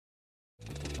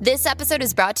This episode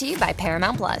is brought to you by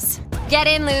Paramount Plus. Get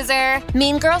in, loser!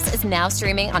 Mean Girls is now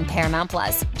streaming on Paramount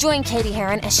Plus. Join Katie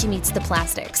Heron as she meets the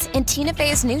plastics in Tina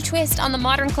Fey's new twist on the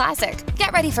modern classic.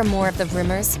 Get ready for more of the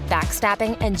rumors,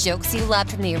 backstabbing, and jokes you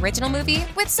loved from the original movie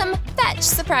with some fetch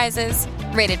surprises.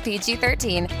 Rated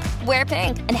PG-13. Wear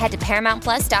pink and head to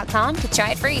ParamountPlus.com to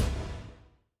try it free.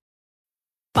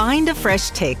 Find a fresh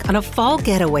take on a fall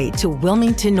getaway to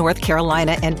Wilmington, North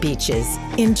Carolina and beaches.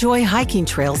 Enjoy hiking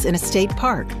trails in a state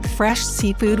park, fresh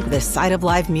seafood with a side of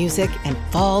live music, and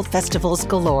fall festivals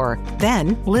galore.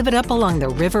 Then live it up along the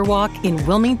Riverwalk in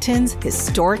Wilmington's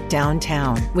historic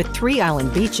downtown. With 3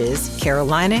 island beaches,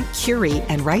 Carolina, Curie,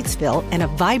 and Wrightsville, and a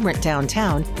vibrant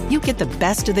downtown, you get the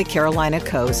best of the Carolina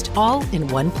coast, all in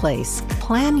one place.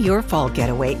 Plan your fall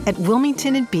getaway at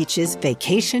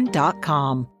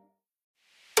WilmingtonandBeachesVacation.com.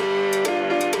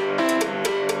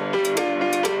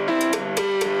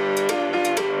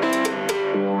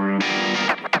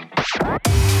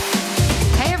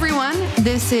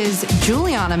 This is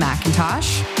Juliana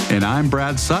McIntosh. And I'm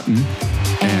Brad Sutton.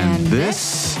 And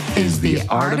this is The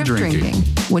Art of Drinking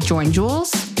with Join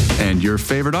Jules and your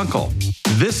favorite uncle.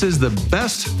 This is the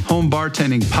best home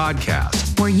bartending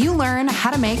podcast where you learn how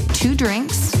to make 2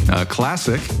 drinks, a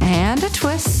classic, and a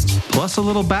twist, plus a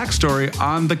little backstory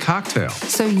on the cocktail.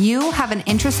 So you have an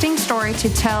interesting story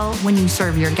to tell when you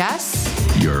serve your guests.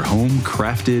 Your home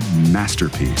crafted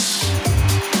masterpiece.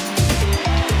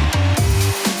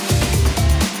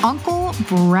 Uncle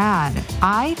Brad,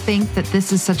 I think that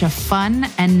this is such a fun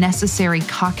and necessary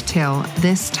cocktail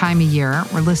this time of year.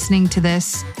 We're listening to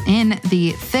this in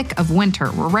the thick of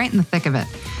winter. We're right in the thick of it.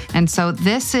 And so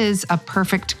this is a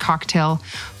perfect cocktail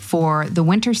for the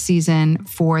winter season,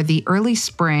 for the early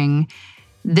spring.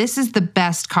 This is the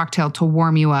best cocktail to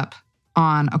warm you up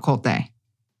on a cold day.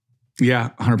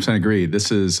 Yeah, 100% agree.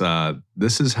 This is how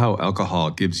alcohol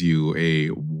gives you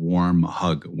a warm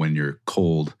hug when you're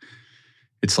cold.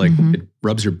 It's like it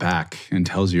rubs your back and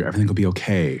tells you everything will be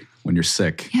okay when you're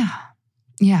sick.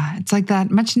 Yeah. It's like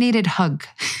that much needed hug.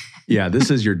 Yeah,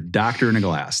 this is your doctor in a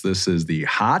glass. This is the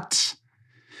hot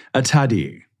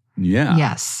Toddy. Yeah.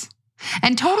 Yes.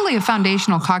 And totally a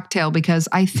foundational cocktail because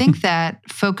I think that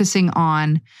focusing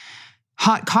on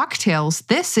hot cocktails,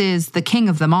 this is the king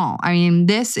of them all. I mean,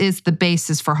 this is the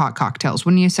basis for hot cocktails,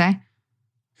 wouldn't you say?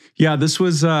 Yeah, this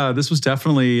was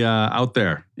definitely out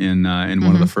there in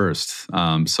one of the first.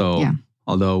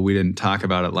 Although we didn't talk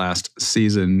about it last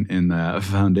season in the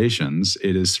foundations,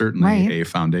 it is certainly a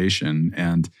foundation.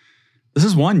 And this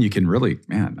is one you can really,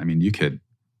 you could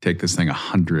take this thing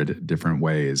 100 different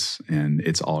ways and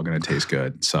it's all going to taste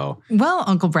good. So, well,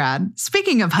 Uncle Brad,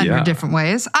 speaking of 100 different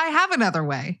ways, I have another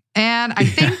way. And I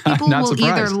think people will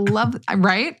either love,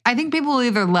 right? I think people will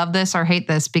either love this or hate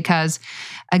this because,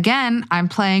 again, I'm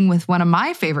playing with one of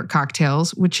my favorite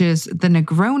cocktails, which is the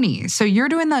Negroni. So you're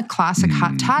doing the classic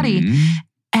hot toddy.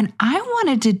 And I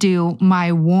wanted to do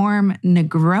my warm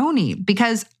Negroni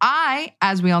because I,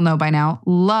 as we all know by now,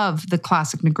 love the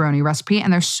classic Negroni recipe.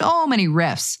 And there's so many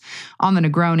riffs on the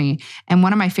Negroni. And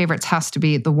one of my favorites has to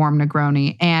be the warm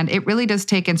Negroni. And it really does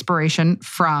take inspiration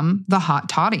from the hot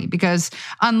toddy because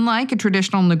unlike a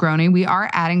traditional Negroni, we are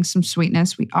adding some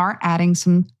sweetness. We are adding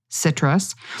some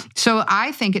citrus. So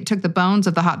I think it took the bones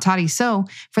of the hot toddy. So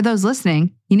for those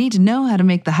listening, you need to know how to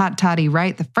make the hot toddy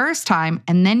right the first time,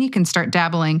 and then you can start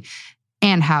dabbling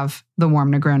and have the warm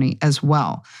Negroni as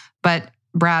well. But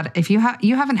Brad, if you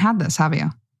haven't had this, have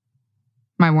you?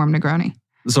 My warm Negroni.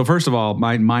 So first of all,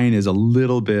 mine is a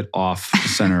little bit off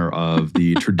center of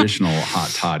the traditional hot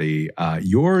toddy.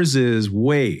 Yours is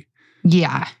way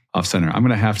off center. I'm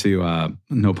going to have to,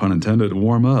 no pun intended,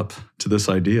 warm up to this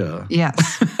idea.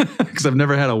 Yes. Because I've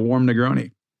never had a warm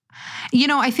Negroni. You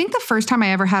know, I think the first time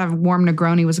I ever had a warm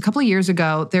Negroni was a couple of years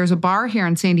ago. There's a bar here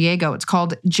in San Diego. It's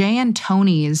called Jay and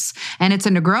Tony's, and it's a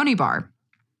Negroni bar.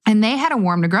 And they had a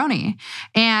warm Negroni.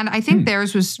 And I think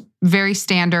theirs was very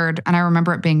standard. And I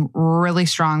remember it being really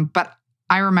strong, but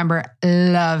I remember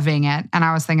loving it. And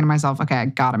I was thinking to myself, okay, I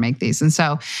got to make these. And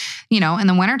so, you know, in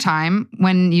the wintertime,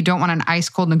 when you don't want an ice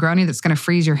cold Negroni that's going to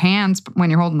freeze your hands when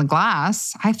you're holding the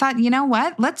glass, I thought, you know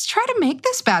what? Let's try to make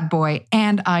this bad boy.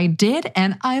 And I did,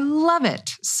 and I love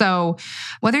it. So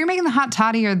whether you're making the hot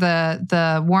toddy or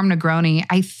the warm Negroni,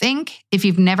 I think if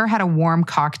you've never had a warm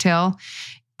cocktail,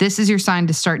 this is your sign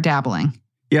to start dabbling.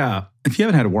 Yeah. If you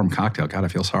haven't had a warm cocktail, God, I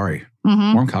feel sorry.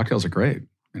 Mm-hmm. Warm cocktails are great.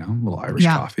 You know, a little Irish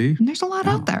coffee. And there's a lot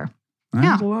out there.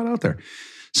 There's a lot out there.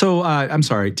 So I'm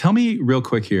sorry. Tell me real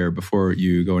quick here before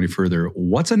you go any further.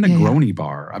 What's a Negroni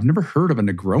bar? I've never heard of a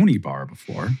Negroni bar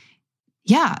before.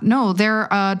 Yeah, no, they're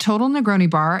a total Negroni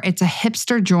bar. It's a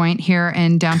hipster joint here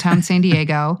in downtown San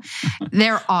Diego.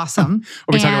 They're awesome.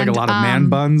 Are we talking like a lot of man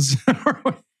buns?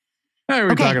 What are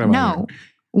we talking about? No.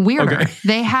 Weirder. Okay.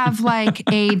 They have like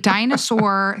a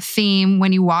dinosaur theme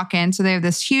when you walk in. So they have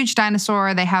this huge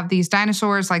dinosaur. They have these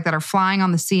dinosaurs like that are flying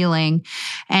on the ceiling,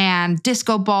 and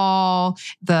disco ball,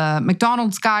 the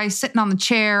McDonald's guy sitting on the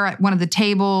chair at one of the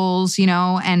tables,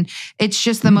 and it's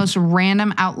just the most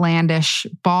random, outlandish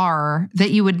bar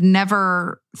that you would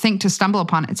never think to stumble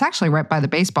upon. It's actually right by the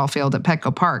baseball field at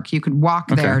Petco Park. You could walk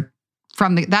there.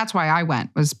 That's why I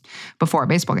went, was before a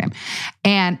baseball game.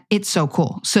 And it's so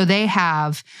cool. So they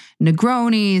have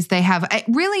Negronis. They have,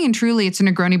 really and truly, it's a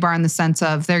Negroni bar in the sense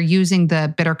of they're using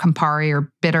the bitter Campari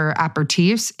or bitter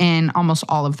aperitifs in almost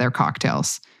all of their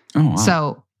cocktails. Oh, wow.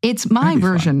 So it's my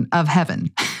version of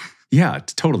heaven. Yeah,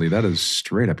 totally. That is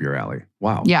straight up your alley.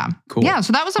 Wow. Yeah. Cool. Yeah.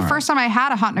 So that was the first time I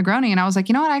had a hot Negroni, and I was like,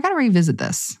 you know what? I got to revisit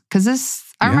this because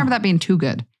I remember that being too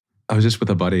good. I was just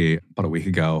with a buddy about a week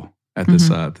ago at this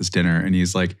this dinner, and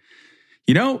he's like,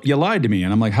 you lied to me.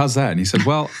 And I'm like, how's that? And he said,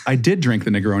 well, I did drink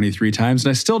the Negroni 3 times and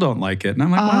I still don't like it. And I'm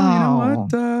like, well, you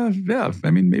know what? Yeah,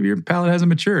 I mean, maybe your palate hasn't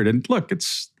matured. And look,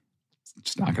 it's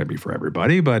not going to be for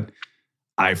everybody, but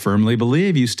I firmly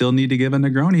believe you still need to give a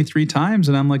Negroni 3 times.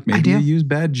 And I'm like, maybe you used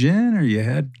bad gin, or you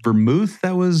had vermouth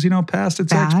that was, past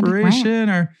its expiration,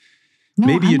 or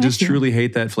maybe you just truly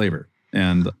hate that flavor.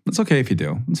 And it's okay if you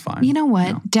do. It's fine. You know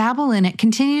what? Dabble in it.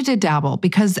 Continue to dabble,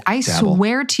 because I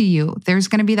swear to you, there's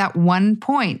going to be that one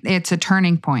point. It's a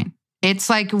turning point. It's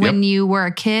like when you were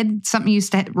a kid, something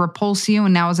used to repulse you,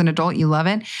 and now as an adult, you love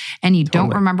it. And you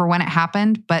don't remember when it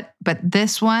happened. But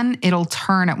this one, it'll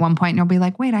turn at one point and you'll be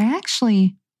like, wait, I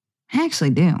actually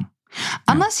do. Yeah.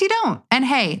 Unless you don't. And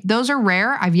hey, those are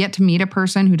rare. I've yet to meet a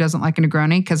person who doesn't like a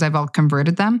Negroni because I've all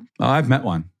converted them. Oh, I've met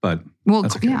one, but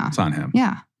that's okay. It's on him.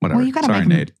 Yeah. Whatever. Well, you gotta Sorry,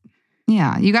 Nate.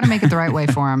 Yeah, you got to make it the right way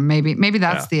for him. Maybe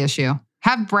that's the issue.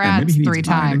 Have Brad's 3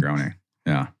 times.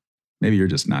 Yeah. Maybe you're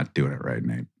just not doing it right,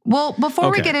 Nate. Well, before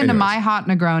we get into my hot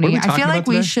Negroni, I feel like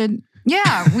we should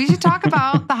talk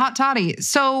about the hot toddy.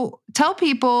 So tell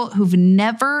people who've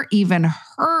never even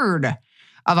heard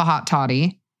of a hot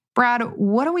toddy, Brad,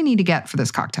 what do we need to get for this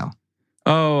cocktail?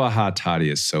 Oh, a hot toddy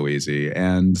is so easy.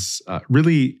 And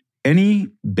really, any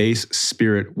base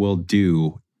spirit will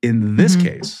do. In this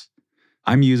case,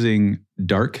 I'm using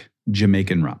dark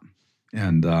Jamaican rum.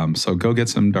 And so go get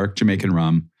some dark Jamaican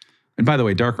rum. And by the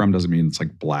way, dark rum doesn't mean it's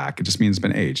like black. It just means it's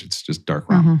been aged. It's just dark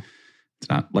rum. It's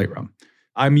not light rum.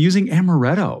 I'm using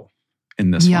amaretto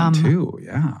in this one too.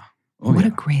 Yeah. Oh, what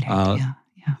a great idea.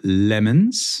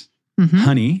 Lemons,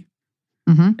 honey,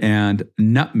 and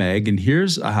nutmeg. And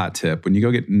here's a hot tip. When you go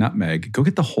get nutmeg, go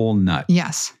get the whole nut.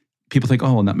 Yes. People think,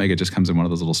 oh, well, nutmeg, it just comes in one of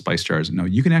those little spice jars. No,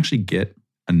 you can actually get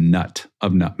a nut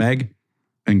of nutmeg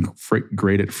and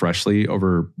grate it freshly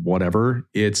over whatever.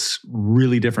 It's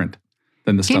really different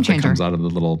than the stuff that comes out of the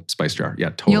little spice jar. Yeah,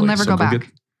 totally. You'll never go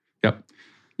back. Yep.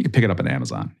 You can pick it up on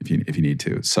Amazon if you need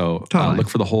to. So look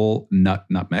for the whole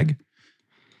nutmeg.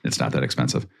 It's not that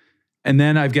expensive. And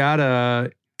then I've got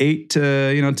a 8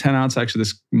 to 10 ounce. Actually,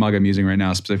 this mug I'm using right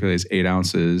now specifically is 8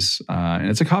 ounces. And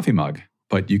it's a coffee mug,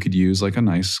 but you could use like a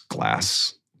nice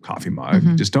glass coffee mug.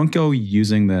 Just don't go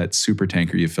using that super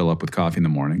tanker you fill up with coffee in the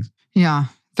mornings. Yeah.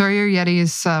 Throw your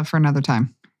Yetis for another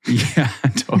time. Yeah,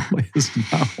 totally. It's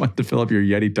not what to fill up your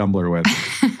Yeti tumbler with.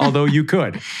 Although you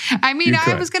could. I mean,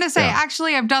 I was going to say,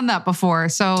 actually, I've done that before.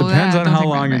 So depends on how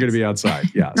long you're going to be outside.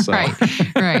 Yeah. So.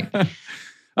 Right.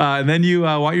 And then you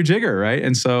want your jigger, right?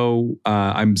 And so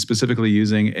I'm specifically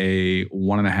using a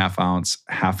 1.5 ounce,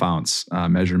 half ounce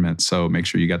measurement. So make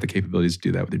sure you got the capabilities to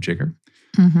do that with your jigger.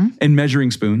 And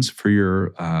measuring spoons for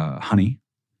your honey.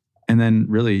 And then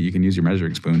really you can use your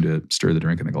measuring spoon to stir the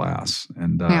drink in the glass.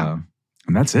 And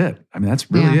that's it. I mean, that's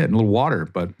really it. And a little water,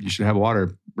 but you should have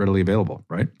water readily available,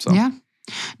 right? So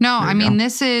No, I mean,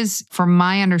 this is, from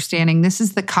my understanding, this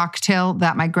is the cocktail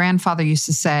that my grandfather used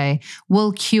to say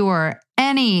will cure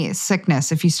any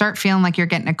sickness. If you start feeling like you're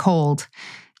getting a cold,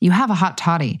 you have a hot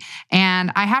toddy.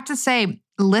 And I have to say,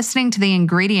 listening to the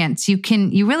ingredients, you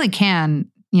really can,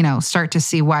 start to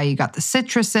see why you got the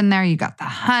citrus in there. You got the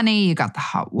honey, you got the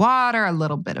hot water, a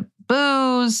little bit of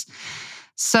booze.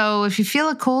 So if you feel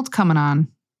a cold coming on,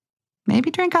 maybe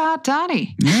drink a hot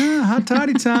toddy. Yeah, hot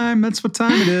toddy time. That's what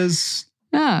time it is.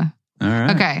 Yeah. All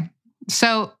right. Okay.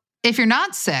 So if you're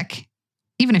not sick,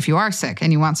 even if you are sick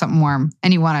and you want something warm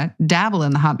and you want to dabble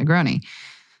in the hot Negroni,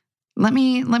 let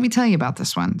me tell you about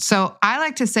this one. So I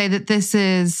like to say that this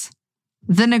is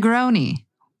the Negroni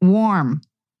warm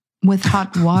with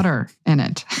hot water in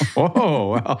it. Oh,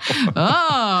 well.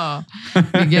 Oh,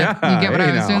 you get what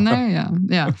I was doing there?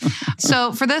 Yeah.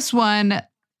 So for this one,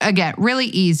 again, really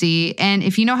easy. And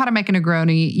if you know how to make a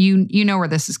Negroni, you know where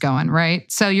this is going,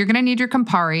 right? So you're going to need your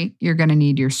Campari, you're going to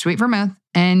need your sweet vermouth,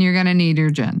 and you're going to need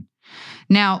your gin.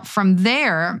 Now, from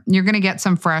there, you're going to get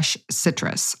some fresh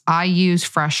citrus. I use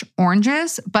fresh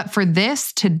oranges, but for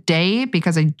this today,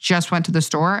 because I just went to the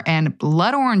store and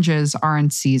blood oranges are in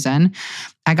season,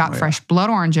 I got fresh blood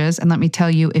oranges. And let me tell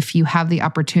you, if you have the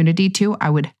opportunity to, I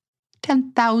would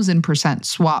 10,000%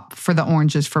 swap for the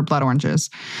oranges for blood oranges.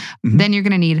 Mm-hmm. Then you're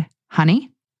going to need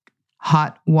honey,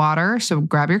 hot water. So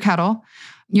grab your kettle.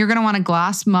 You're going to want a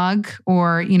glass mug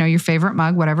or, your favorite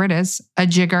mug, whatever it is, a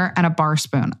jigger and a bar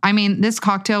spoon. I mean, this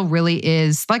cocktail really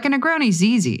is like a Negroni's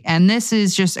easy. And this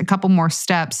is just a couple more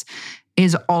steps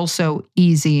is also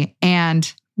easy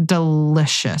and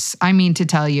delicious. I mean, to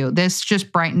tell you, this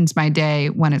just brightens my day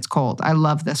when it's cold. I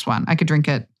love this one. I could drink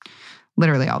it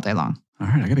literally all day long. All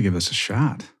right, I got to give this a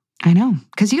shot. I know,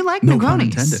 because you like Negronis. No pun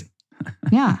intended.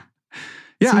 Yeah.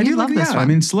 Yeah, so I do love this one. I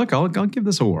mean, so look, I'll give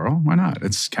this a whirl. Why not?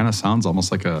 It's kind of sounds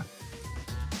almost like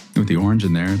with the orange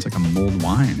in there, it's like a mulled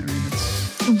wine. I mean,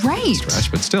 it's right. A stretch,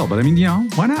 but still. But I mean,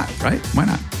 why not, right? Why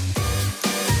not?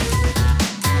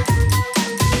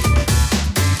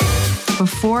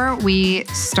 Before we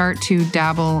start to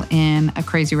dabble in a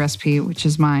crazy recipe, which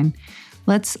is mine,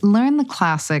 let's learn the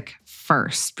classic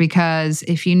first, because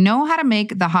if you know how to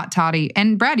make the hot toddy,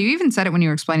 and Brad, you even said it when you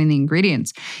were explaining the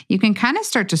ingredients, you can kind of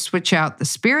start to switch out the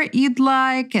spirit you'd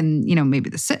like and, maybe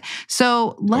the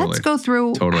So let's go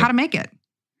through how to make it.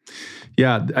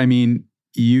 Yeah. I mean,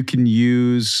 you can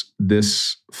use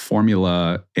this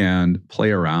formula and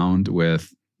play around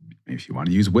with, if you want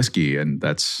to use whiskey, and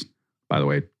that's, by the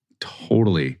way,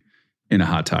 totally in a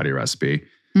hot toddy recipe.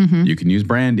 Mm-hmm. You can use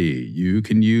brandy. You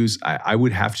can use, I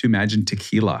would have to imagine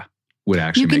tequila would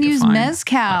actually make a fine. You can use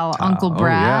mezcal, Uncle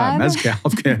Brad. Oh, yeah,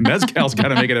 mezcal. Mezcal's got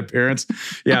to make an appearance.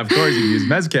 Yeah, of course you can use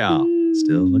mezcal.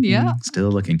 Still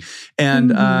looking.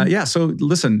 And so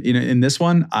listen, in this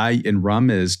one, rum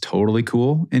is totally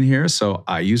cool in here. So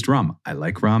I used rum. I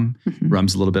like rum. Mm-hmm.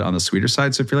 Rum's a little bit on the sweeter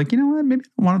side. So if you're like, what, maybe I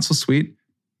don't want it so sweet,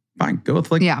 fine, go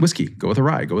with whiskey, go with a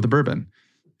rye, go with a bourbon.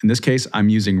 In this case, I'm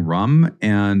using rum,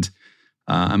 and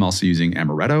I'm also using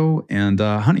amaretto and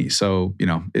honey. So,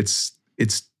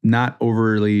 it's not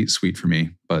overly sweet for me,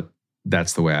 but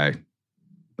that's the way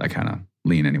I kind of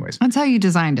lean anyways. That's how you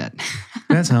designed it.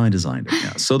 That's how I designed it,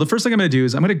 yeah. So the first thing I'm going to do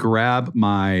is I'm going to grab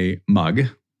my mug,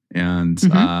 and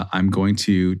I'm going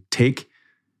to take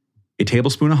a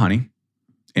tablespoon of honey.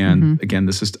 And again,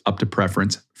 this is up to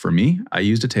preference. For me, I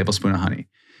used a tablespoon of honey.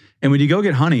 And when you go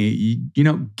get honey,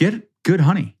 get good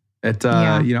honey.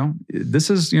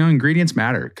 This is, ingredients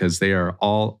matter because they are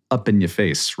all up in your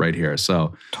face right here.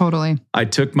 So totally. I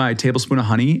took my tablespoon of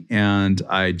honey and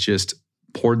I just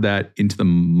poured that into the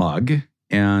mug,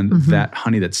 and that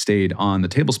honey that stayed on the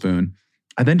tablespoon,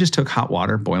 I then just took hot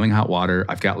water, boiling hot water.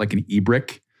 I've got like an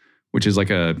e-brick, which is like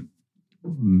a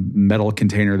metal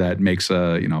container that makes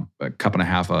a cup and a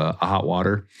half of hot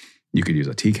water. You could use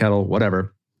a tea kettle,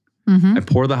 whatever. I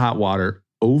pour the hot water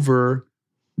over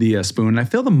the spoon, and I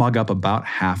fill the mug up about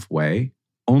halfway,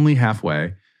 only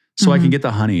halfway, so I can get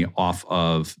the honey off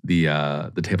of the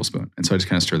tablespoon. And so I just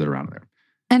kind of stir that around in there.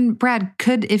 And Brad,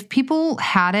 if people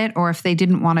had it, or if they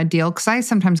didn't want a deal, because I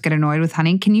sometimes get annoyed with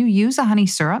honey, can you use a honey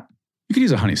syrup? You could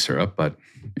use a honey syrup, but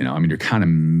you're kind of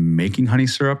making honey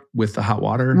syrup with the hot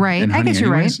water. Right. And honey I guess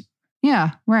you're right.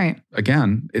 Yeah, right.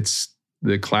 Again, it's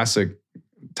the classic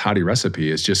toddy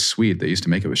recipe is just sweet. They used to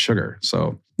make it with sugar.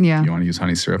 So if you want to use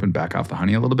honey syrup and back off the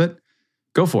honey a little bit,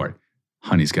 go for it.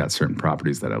 Honey's got certain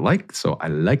properties that I like. So I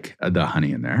like the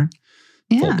honey in there.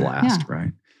 Full blast,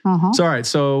 right? So, all right.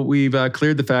 So we've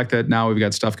cleared the fact that now we've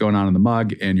got stuff going on in the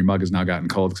mug, and your mug has now gotten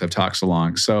cold because I've talked so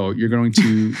long. So you're going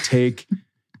to take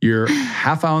your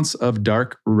half ounce of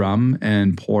dark rum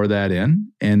and pour that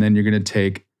in. And then you're going to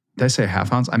take, did I say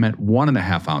half ounce? I meant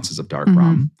 1.5 ounces of dark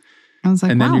rum. I was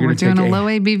like, wow, we're doing a low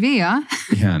ABV, huh?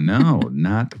 Yeah,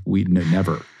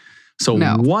 never. So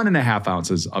 1.5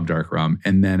 ounces of dark rum,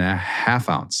 and then a half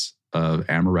ounce of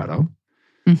amaretto.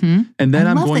 And then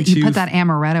I love that you put that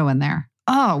amaretto in there.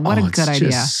 Oh, what a good idea.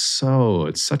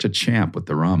 It's such a champ with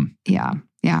the rum. Yeah.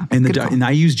 And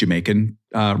I use Jamaican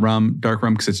rum, dark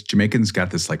rum, because Jamaican's got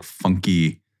this like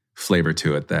funky flavor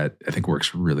to it that I think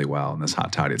works really well in this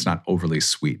hot toddy. It's not overly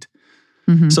sweet.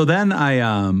 So then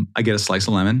I get a slice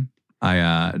of lemon.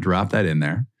 I drop that in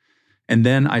there. And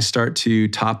then I start to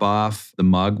top off the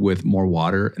mug with more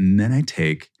water. And then I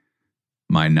take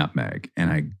my nutmeg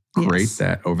and I grate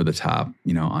that over the top,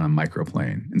 on a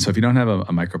microplane. And so if you don't have a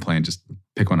microplane, just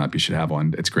pick one up. You should have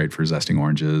one. It's great for zesting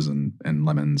oranges and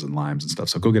lemons and limes and stuff.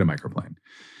 So go get a microplane.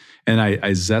 And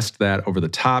I zest that over the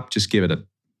top. Just give it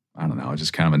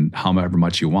just kind of however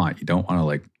much you want. You don't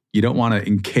want to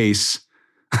encase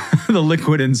the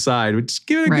liquid inside. Just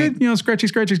give it a good,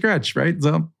 scratchy, right?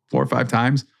 So 4 or 5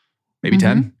 times, maybe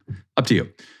 10, up to you.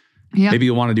 Yep. Maybe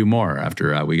you'll want to do more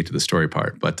after we get to the story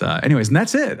part. But anyways, and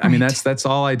that's it. Right. I mean, that's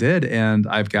all I did. And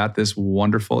I've got this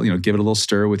wonderful, give it a little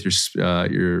stir with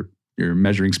your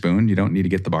measuring spoon. You don't need to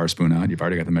get the bar spoon out. You've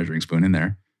already got the measuring spoon in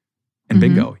there. And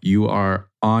bingo, you are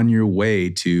on your way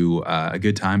to a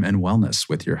good time and wellness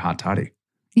with your hot toddy.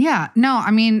 Yeah. No,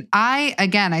 I mean,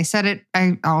 I said it,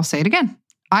 I'll say it again.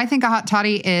 I think a hot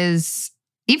toddy is,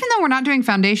 even though we're not doing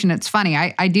foundation, it's funny.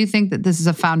 I do think that this is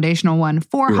a foundational one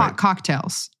for hot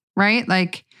cocktails, right?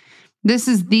 Like this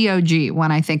is the OG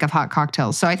when I think of hot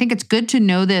cocktails. So I think it's good to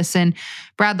know this. And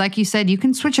Brad, like you said, you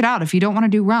can switch it out. If you don't want to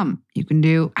do rum,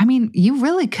 you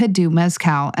really could do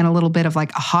mezcal and a little bit of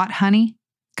like a hot honey.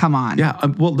 Come on. Yeah.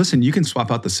 Well, listen, you can swap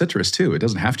out the citrus too. It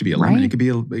doesn't have to be a lemon. Right. It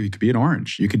could be an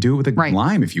orange. You could do it with a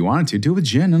lime if you wanted to. Do it with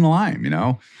gin and a lime,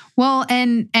 Well,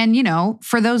 and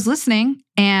for those listening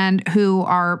and who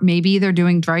are maybe they're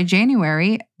doing dry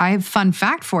January, I have a fun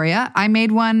fact for you. I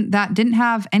made one that didn't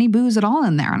have any booze at all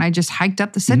in there, and I just hiked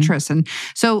up the citrus. And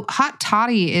so hot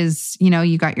toddy is,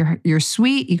 you got your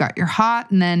sweet, you got your hot,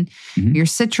 and then your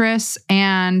citrus,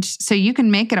 and so you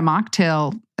can make it a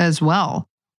mocktail as well.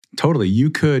 Totally. You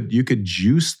could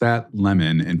juice that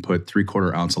lemon and put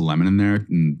 3/4 ounce of lemon in there,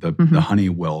 and the honey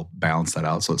will balance that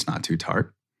out so it's not too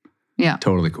tart. Yeah.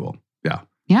 Totally cool. Yeah.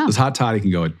 Yeah. This hot toddy can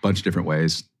go a bunch of different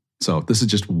ways. So this is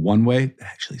just one way.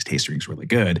 Actually, this tasting is really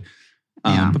good.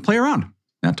 But play around.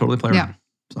 Yeah, totally play around.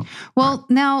 So,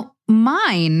 now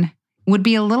mine would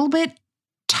be a little bit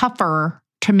tougher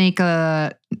to make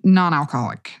a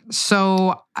non-alcoholic.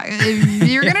 So if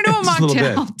you're going to do a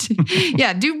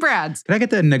mocktail, do Brad's. Can I get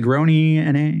the Negroni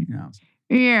NA? No.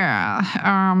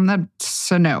 Yeah,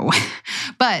 that's a no.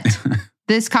 But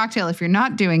this cocktail, if you're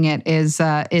not doing it,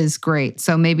 is great.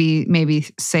 So maybe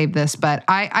save this. But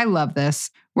I love this.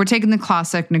 We're taking the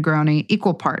classic Negroni,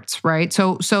 equal parts, right?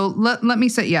 So let me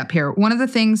set you up here. One of the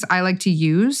things I like to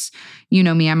use, you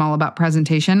know me, I'm all about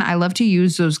presentation. I love to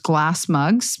use those glass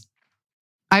mugs.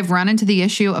 I've run into the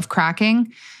issue of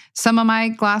cracking some of my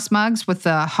glass mugs with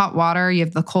the hot water. You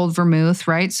have the cold vermouth,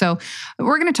 right? So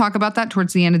we're going to talk about that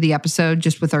towards the end of the episode,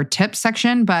 just with our tips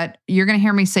section, but you're going to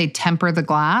hear me say temper the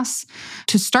glass.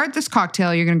 To start this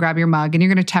cocktail, you're going to grab your mug and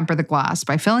you're going to temper the glass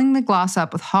by filling the glass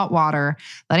up with hot water,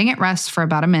 letting it rest for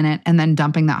about a minute, and then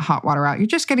dumping that hot water out. You're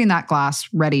just getting that glass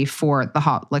ready for the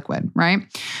hot liquid, right?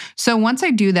 So once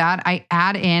I do that, I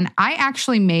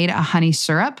actually made a honey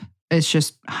syrup. It's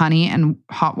just honey and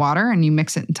hot water, and you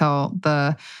mix it until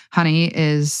the honey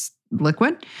is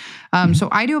liquid. So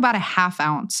I do about a 1/2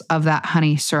 ounce of that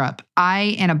honey syrup.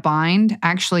 In a bind,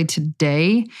 actually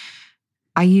today,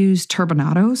 I use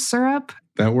turbinado syrup.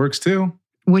 That works too.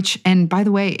 And by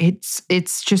the way,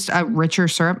 it's just a richer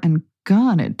syrup, and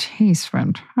God, it tastes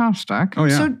fantastic. Oh,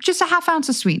 yeah. So just a 1/2 ounce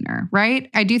of sweetener, right?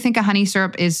 I do think a honey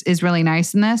syrup is really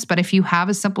nice in this, but if you have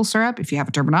a simple syrup, if you have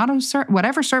a turbinado syrup,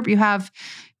 whatever syrup you have,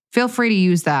 feel free to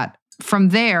use that. From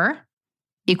there,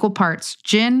 equal parts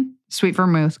gin, sweet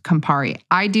vermouth, Campari.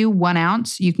 I do 1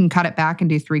 ounce. You can cut it back and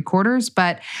do 3/4,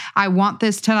 but I want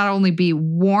this to not only be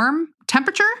warm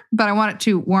temperature, but I want it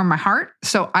to warm my heart.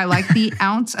 So I like the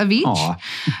ounce of each. Aww.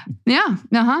 Yeah.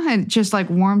 It just like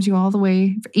warms you all the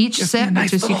way. Each sip,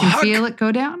 nice you can feel it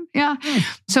go down. Yeah.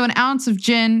 So 1 ounce of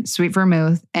gin, sweet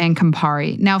vermouth, and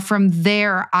Campari. Now from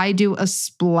there, I do a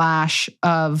splash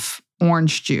of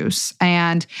orange juice.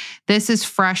 And this is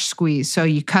fresh squeeze. So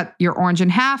you cut your orange in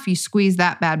half, you squeeze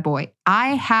that bad boy. I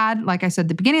had, like I said at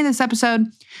the beginning of this episode,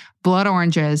 blood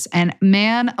oranges. And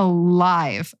man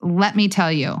alive, let me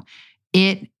tell you,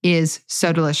 it is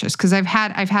so delicious because I've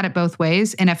had it both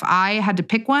ways. And if I had to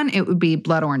pick one, it would be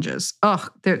blood oranges.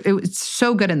 It's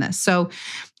so good in this. So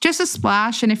just a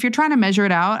splash. And if you're trying to measure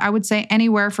it out, I would say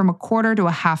anywhere from 1/4 to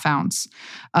a 1/2 ounce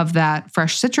of that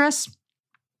fresh citrus.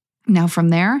 Now from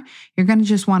there, you're going to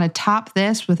just want to top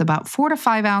this with about 4 to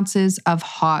 5 ounces of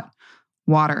hot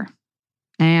water.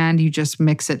 And you just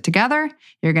mix it together.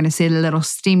 You're going to see a little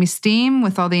steamy steam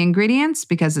with all the ingredients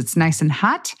because it's nice and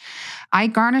hot. I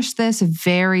garnish this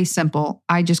very simple.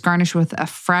 I just garnish with a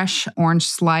fresh orange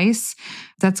slice.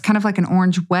 That's kind of like an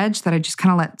orange wedge that I just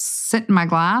kind of let sit in my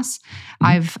glass.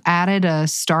 I've added a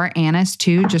star anise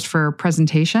too, just for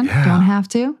presentation. Yeah. Don't have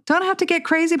to get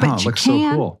crazy, but you looks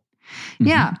can. So cool.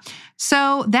 Yeah.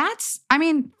 So that's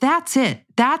it.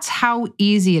 That's how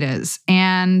easy it is.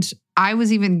 And I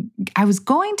was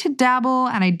going to dabble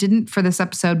and I didn't for this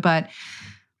episode, but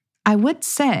I would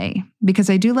say, because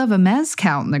I do love a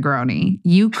mezcal Negroni,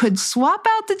 you could swap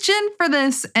out the gin for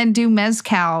this and do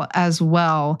mezcal as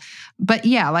well. But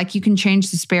yeah, like you can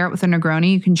change the spirit with a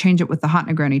Negroni. You can change it with the hot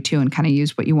Negroni too and kind of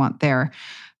use what you want there.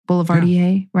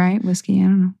 Boulevardier, right? Whiskey, I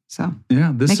don't know. So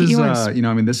yeah, this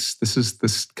is,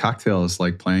 this cocktail is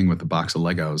like playing with a box of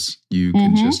Legos. You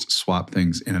can just swap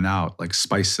things in and out, like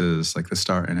spices, like the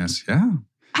star. And it's,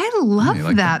 I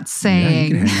love that saying. Yeah, you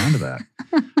can hang on to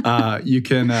that. You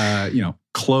can,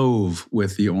 clove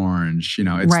with the orange.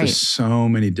 There's so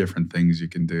many different things you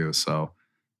can do. So,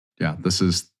 yeah, this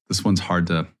one's hard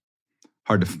to.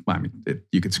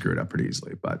 You could screw it up pretty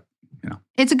easily, but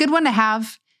it's a good one to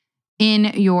have in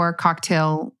your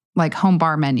cocktail like home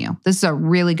bar menu. This is a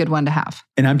really good one to have.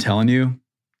 And I'm telling you,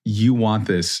 you want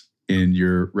this in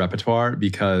your repertoire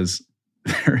because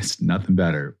there is nothing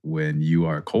better when you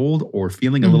are cold or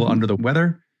feeling a little under the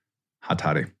weather. Hot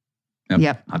toddy.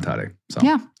 Yep. Hot toddy. So,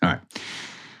 yeah. All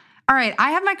right.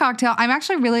 I have my cocktail. I'm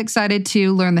actually really excited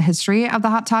to learn the history of the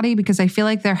hot toddy because I feel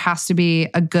like there has to be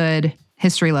a good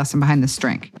history lesson behind this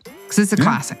drink because it's a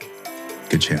classic.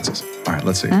 Good chances. All right.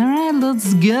 Let's see. All right.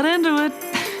 Let's get into it.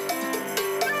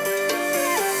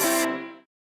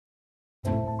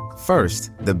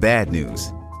 First, the bad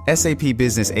news. SAP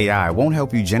Business AI won't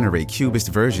help you generate cubist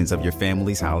versions of your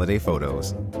family's holiday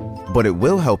photos. But it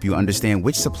will help you understand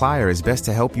which supplier is best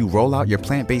to help you roll out your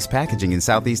plant-based packaging in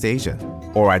Southeast Asia,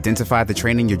 or identify the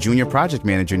training your junior project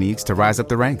manager needs to rise up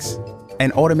the ranks,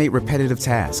 and automate repetitive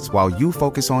tasks while you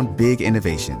focus on big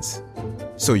innovations,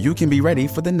 so you can be ready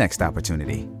for the next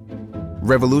opportunity.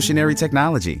 Revolutionary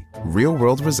technology,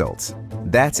 real-world results.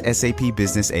 That's SAP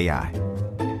Business AI.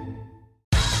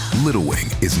 Little Wing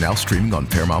is now streaming on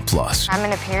Paramount Plus. I'm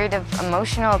in a period of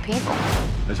emotional upheaval.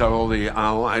 Is that all the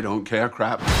I don't care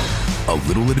crap? A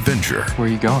little adventure. Where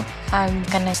are you going? I'm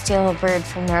gonna steal a bird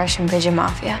from the Russian pigeon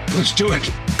mafia. Let's do it.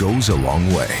 Goes a long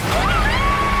way.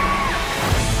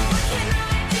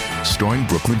 Starring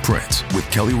Brooklyn Prince with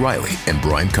Kelly Riley and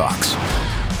Brian Cox.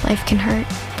 Life can hurt,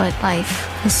 but life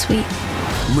is sweet.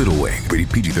 Little Wing, rated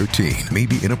PG-13, may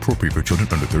be inappropriate for children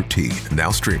under 13.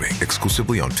 Now streaming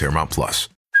exclusively on Paramount Plus.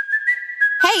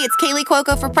 Hey, it's Kaylee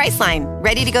Cuoco for Priceline.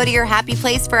 Ready to go to your happy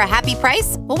place for a happy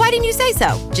price? Well, why didn't you say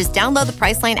so? Just download the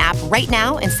Priceline app right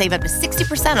now and save up to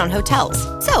 60% on hotels.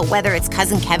 So whether it's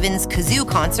Cousin Kevin's Kazoo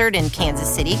Concert in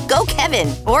Kansas City, go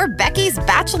Kevin, or Becky's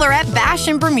Bachelorette Bash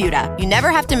in Bermuda, you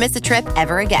never have to miss a trip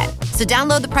ever again. So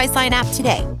download the Priceline app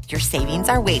today. Your savings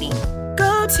are waiting.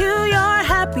 Go to your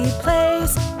happy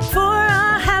place for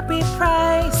a happy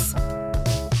price.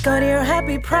 Go to your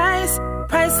happy price,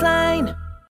 Priceline.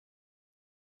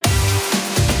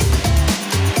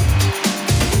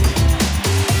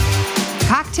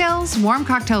 Cocktails, warm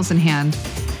cocktails in hand.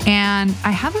 And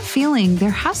I have a feeling there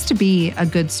has to be a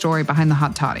good story behind the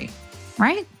hot toddy,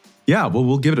 right? Yeah, well,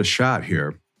 we'll give it a shot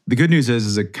here. The good news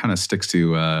is it kind of sticks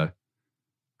to a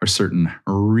certain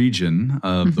region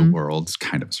of the world. It's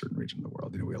kind of a certain region of the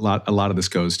world. A lot of this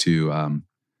goes to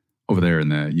over there in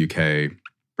the UK,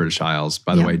 British Isles.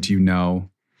 By the way, do you know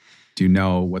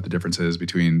what the difference is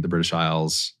between the British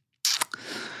Isles,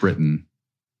 Britain,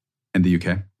 and the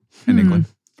UK and England,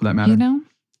 for that matter?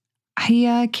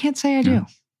 I can't say I do.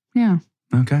 Yeah.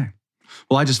 Okay.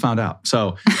 Well, I just found out.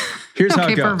 So here's how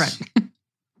it goes.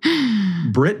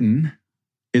 Perfect. Britain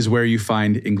is where you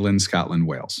find England, Scotland,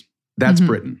 Wales. That's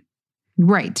Britain.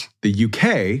 Right. The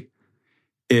UK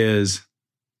is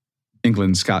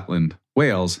England, Scotland,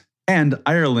 Wales, and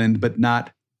Ireland, but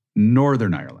not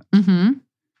Northern Ireland. Mm-hmm.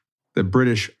 The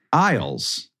British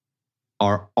Isles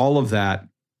are all of that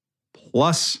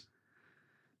plus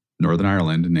Northern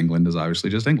Ireland, and England is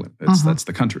obviously just England. That's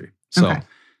the country. So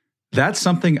that's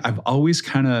something I've always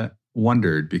kind of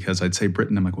wondered because I'd say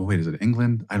Britain. I'm like, well, wait, is it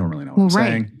England? I don't really know what I'm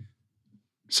saying.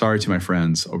 Sorry to my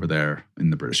friends over there in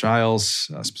the British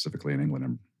Isles, specifically in England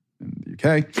and in the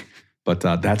UK. But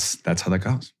that's how that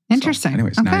goes. Interesting. So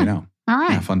anyways, now you know. All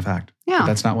right. Yeah, fun fact. Yeah. But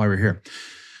that's not why we're here.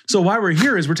 So why we're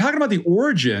here is we're talking about the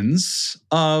origins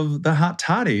of the hot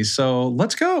toddy. So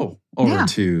let's go over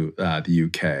to the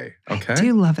UK. Okay. I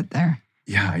do love it there.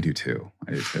 Yeah, I do too.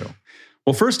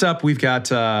 Well, first up, we've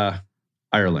got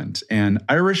Ireland. An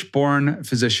Irish-born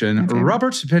physician,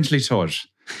 Robert Benchley Todd.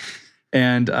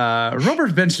 And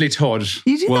Robert Benchley Todd was...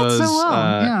 You do that so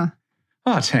well, yeah.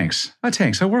 Oh, thanks.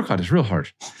 I work on it real hard.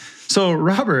 So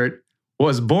Robert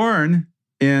was born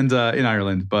in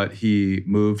Ireland, but he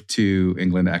moved to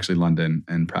England, actually London,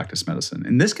 and practiced medicine.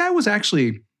 And this guy was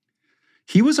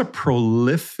he was a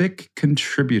prolific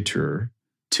contributor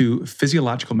to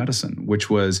physiological medicine, which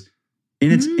was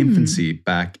in its infancy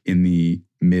back in the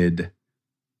mid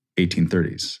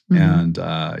 1830s and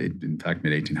in fact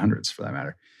mid 1800s for that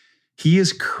matter. He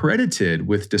is credited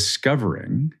with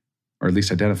discovering, or at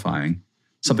least identifying,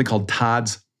 something called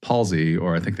Todd's palsy,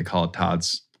 or I think they call it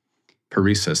Todd's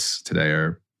paresis today,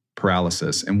 or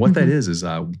paralysis. And what that is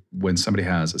when somebody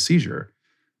has a seizure,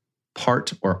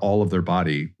 part or all of their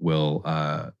body will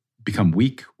become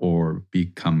weak or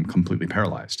become completely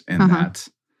paralyzed. And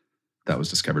that was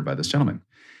discovered by this gentleman.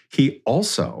 He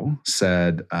also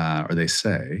said, or they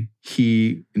say,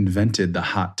 he invented the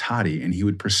hot toddy, and he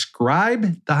would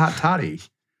prescribe the hot toddy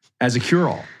as a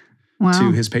cure-all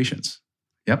to his patients.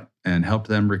 Yep, and help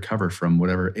them recover from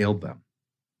whatever ailed them.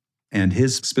 And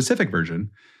his specific version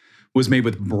was made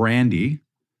with brandy,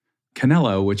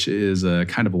 canela, which is a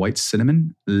kind of white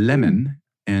cinnamon, lemon,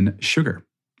 and sugar.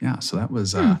 Yeah, so that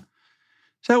was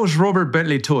Robert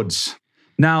Bentley Todd's.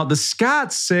 Now, the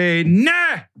Scots say,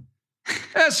 nah,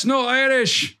 that's not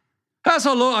Irish. That's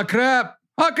a lot of crap.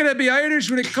 How can it be Irish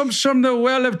when it comes from the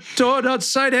well of Todd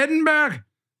outside Edinburgh?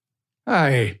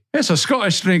 Aye, it's a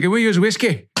Scottish drink and we use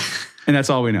whiskey. And that's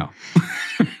all we know.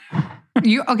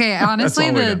 Honestly,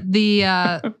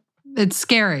 it's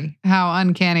scary how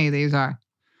uncanny these are.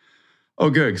 Oh,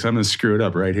 good, because I'm going to screw it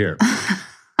up right here.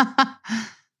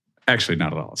 Actually,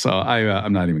 not at all. So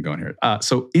I'm not even going here.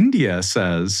 So India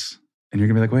says, and you're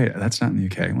going to be like, wait, that's not in the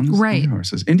UK. Right.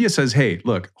 India says, hey,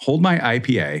 look, hold my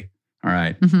IPA, all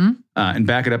right, and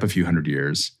back it up a few hundred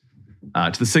years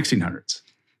to the 1600s.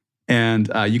 And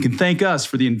you can thank us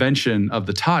for the invention of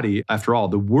the toddy. After all,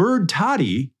 the word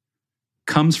toddy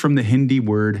comes from the Hindi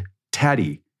word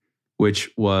taddy, which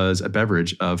was a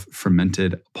beverage of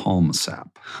fermented palm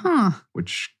sap,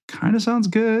 which kind of sounds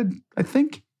good, I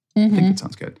think. I think it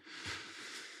sounds good.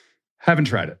 Haven't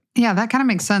tried it. Yeah, that kind of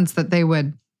makes sense that they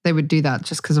would do that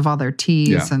just because of all their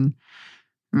teas and,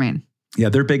 I mean. Yeah,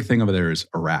 their big thing over there is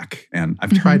Iraq, and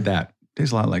I've tried that. It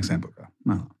tastes a lot like Sambuca.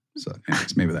 So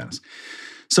anyways, maybe that is.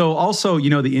 So also,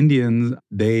 the Indians,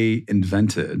 they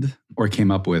invented or came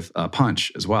up with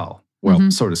punch as well. Well,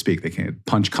 so to speak.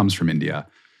 Punch comes from India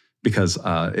because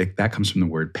that comes from the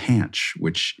word panch,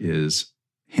 which is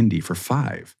Hindi for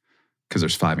 5. Because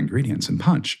there's 5 ingredients in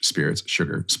punch: spirits,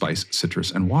 sugar, spice,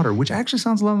 citrus, and water, which actually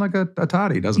sounds a lot like a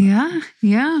toddy, doesn't it?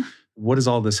 Yeah. What does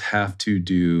all this have to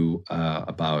do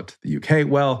about the UK?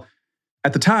 Well,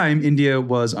 at the time, India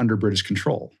was under British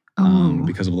control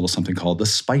because of a little something called the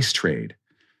spice trade.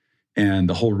 And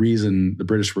the whole reason the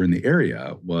British were in the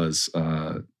area was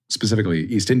specifically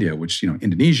East India, which,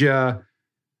 Indonesia,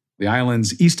 the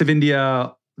islands east of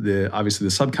India, obviously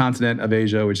the subcontinent of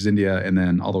Asia, which is India, and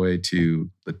then all the way to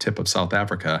the tip of South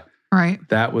Africa. Right.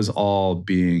 That was all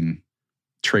being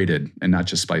traded, and not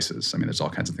just spices. I mean, there's all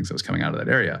kinds of things that was coming out of that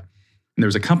area. And there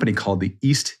was a company called the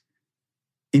East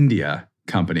India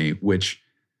Company, which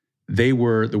they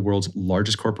were the world's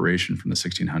largest corporation from the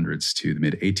 1600s to the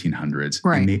mid-1800s.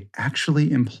 Right. And they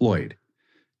actually employed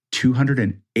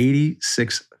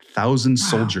 286,000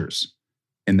 soldiers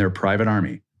in their private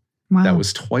army. Wow. That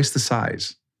was twice the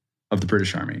size of the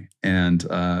British Army. And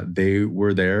they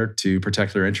were there to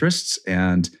protect their interests.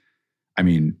 And I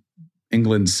mean,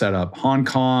 England set up Hong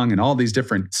Kong and all these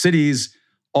different cities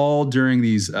all during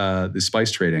the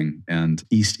spice trading. And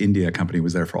East India Company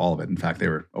was there for all of it. In fact, they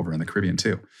were over in the Caribbean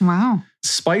too. Wow.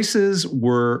 Spices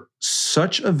were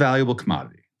such a valuable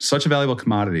commodity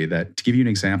that, to give you an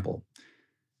example,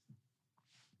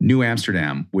 New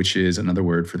Amsterdam, which is another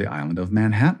word for the island of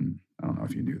Manhattan. I don't know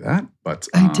if you knew that, but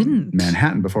I didn't.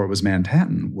 Manhattan, before it was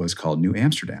Manhattan, was called New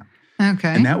Amsterdam. Okay.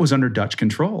 And that was under Dutch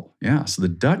control. Yeah. So the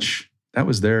Dutch, that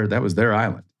was their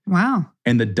island. Wow.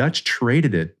 And the Dutch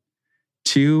traded it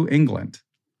to England.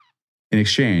 In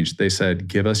exchange, they said,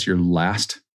 give us your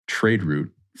last trade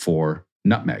route for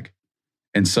nutmeg.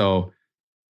 And so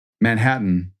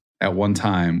Manhattan at one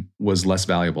time was less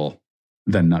valuable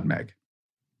than nutmeg,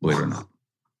 believe it or not.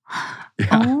 Yeah.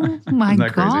 Oh my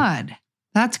God. Crazy?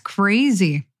 That's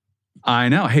crazy. I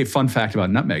know. Hey, fun fact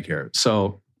about nutmeg here.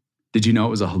 So did you know it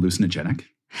was a hallucinogenic?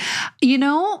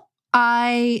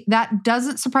 That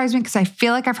doesn't surprise me because I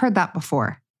feel like I've heard that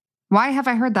before. Why have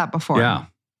I heard that before? Yeah,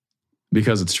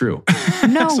 because it's true.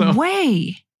 No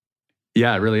way.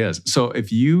 Yeah, it really is. So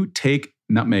if you take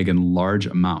nutmeg in large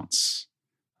amounts,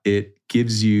 it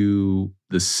gives you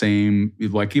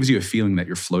gives you a feeling that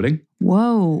you're floating.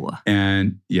 Whoa.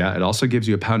 And yeah, it also gives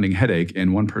you a pounding headache.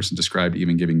 And one person described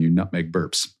even giving you nutmeg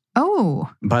burps. Oh.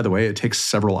 By the way, it takes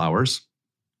several hours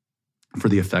for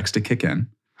the effects to kick in.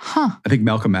 Huh. I think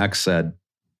Malcolm X said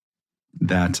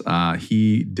that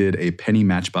he did a penny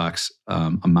matchbox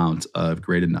amount of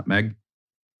grated nutmeg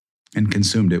and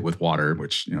consumed it with water,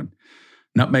 which,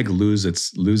 Nutmeg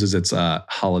loses its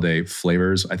holiday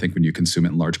flavors. I think when you consume it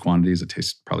in large quantities, it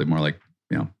tastes probably more like,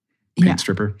 paint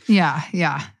stripper.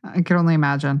 Yeah. I could only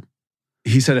imagine.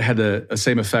 He said it had the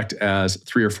same effect as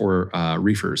 3 or 4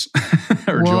 reefers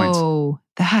or joints. Whoa,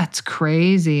 that's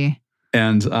crazy.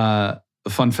 And a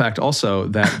fun fact also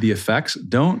that the effects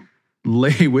don't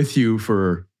lay with you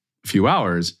for a few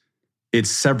hours. It's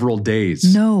several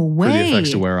days. No way. For the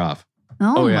effects to wear off.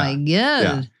 Oh my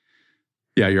God.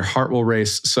 Yeah, your heart will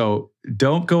race. So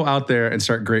don't go out there and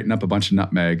start grating up a bunch of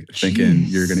nutmeg thinking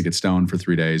you're going to get stoned for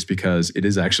 3 days, because it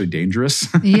is actually dangerous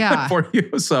for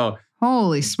you. So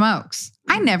holy smokes.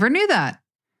 I never knew that.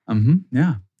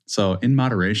 Yeah. So in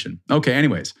moderation. Okay,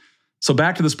 anyways. So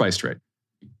back to the spice trade.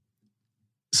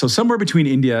 So somewhere between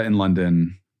India and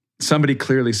London, somebody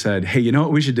clearly said, hey, you know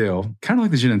what we should do? Kind of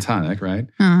like the gin and tonic, right?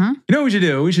 Uh-huh. You know what we should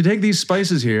do? We should take these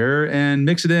spices here and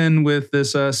mix it in with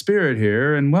this spirit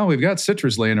here. And well, we've got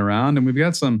citrus laying around and we've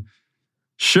got some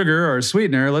sugar or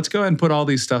sweetener. Let's go ahead and put all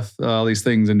these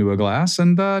things into a glass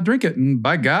and drink it. And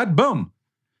by God, boom.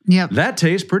 Yep. That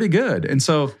tastes pretty good. And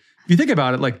so if you think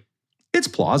about it, like, it's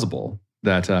plausible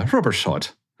that Robert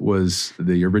Schott was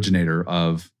the originator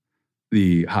of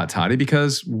the hot toddy,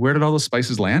 because where did all those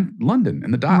spices land? London,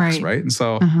 in the docks, right? And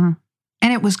so... And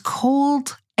it was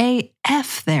cold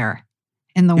AF there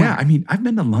in the winter. Yeah, I mean, I've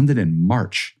been to London in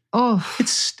March. Oh.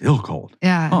 It's still cold.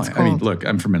 Yeah, it's cold. I mean, look,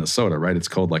 I'm from Minnesota, right? It's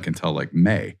cold like until like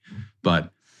May.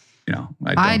 But,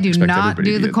 I do not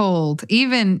do the cold.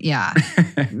 Even, yeah.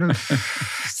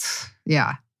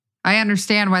 Yeah. I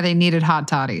understand why they needed hot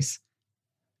toddies.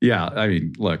 Yeah, I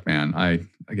mean, look, man, I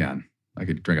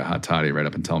could drink a hot toddy right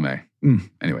up until May.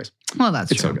 Anyways. Well, it's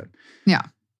true. So good. Yeah.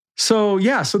 So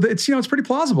it's pretty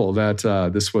plausible that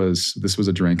this was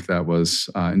a drink that was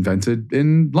invented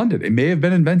in London. It may have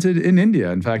been invented in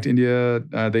India. In fact, India,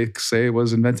 they say,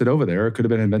 was invented over there. It could have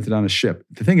been invented on a ship.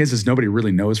 The thing is nobody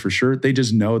really knows for sure. They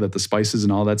just know that the spices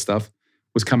and all that stuff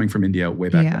was coming from India way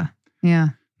back then. Yeah.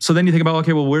 So then you think about,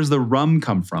 okay, well, where's the rum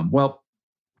come from? Well,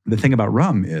 the thing about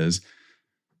rum is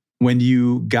when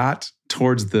you got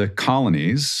towards the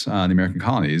colonies, the American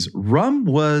colonies, rum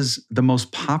was the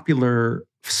most popular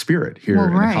spirit here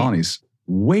in the colonies,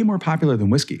 way more popular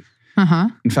than whiskey.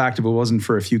 In fact, if it wasn't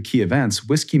for a few key events,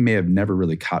 whiskey may have never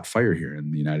really caught fire here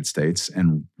in the United States,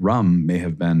 and rum may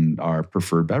have been our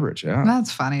preferred beverage. Yeah.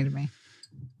 That's funny to me.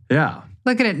 Yeah.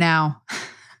 Look at it now.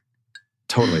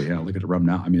 Totally. Yeah. Look at the rum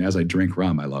now. I mean, as I drink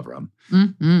rum, I love rum.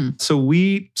 So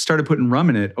we started putting rum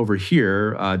in it over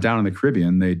here down in the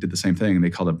Caribbean. They did the same thing, and they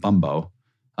called it bumbo.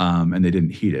 And they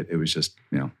didn't heat it. It was just,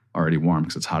 already warm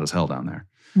because it's hot as hell down there.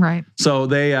 Right. So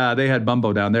they had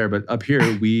bumbo down there, but up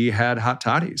here we had hot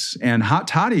toddies. And hot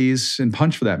toddies and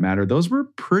punch, for that matter, those were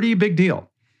pretty big deal.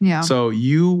 Yeah. So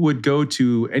you would go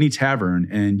to any tavern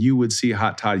and you would see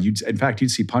hot toddy. In fact,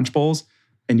 you'd see punch bowls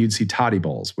and you'd see toddy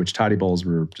bowls, which toddy bowls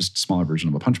were just a smaller version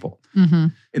of a punch bowl.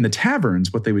 In the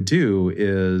taverns, what they would do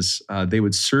is they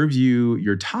would serve you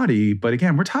your toddy. But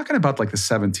again, we're talking about like the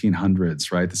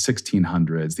 1700s, right? The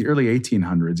 1600s, the early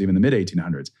 1800s, even the mid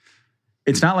 1800s.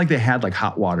 It's not like they had like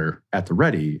hot water at the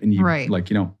ready. And you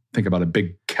think about a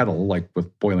big kettle like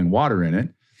with boiling water in it.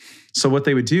 So what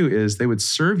they would do is they would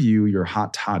serve you your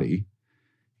hot toddy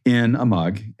in a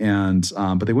mug, and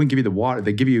but they wouldn't give you the water.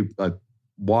 They give you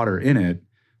water in it.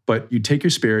 But you take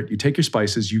your spirit, you take your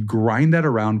spices, you grind that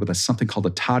around with something called a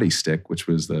toddy stick, which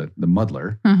was the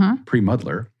muddler,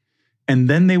 pre-muddler. And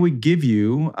then they would give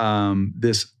you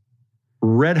this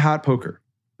red hot poker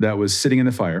that was sitting in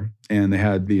the fire. And they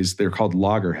had they're called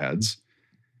loggerheads.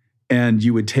 And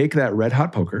you would take that red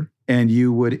hot poker and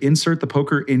you would insert the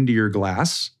poker into your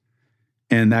glass.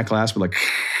 And that glass would like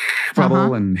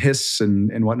bubble and hiss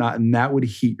and whatnot. And that would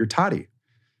heat your toddy.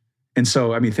 And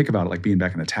so, I mean, think about it, like being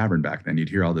back in the tavern back then. You'd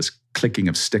hear all this clicking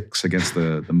of sticks against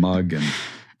the mug and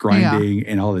grinding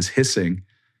and all this hissing.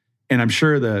 And I'm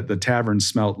sure the tavern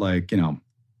smelt like,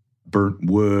 burnt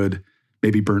wood,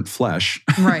 maybe burnt flesh.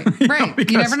 Right,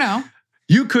 right. You never know.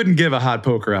 You couldn't give a hot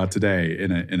poker out today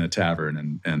in a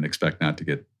tavern and expect not to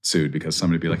get sued because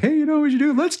somebody would be like, hey, you know what you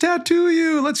do? Let's tattoo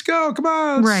you. Let's go. Come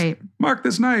on. Let's mark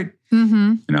this night.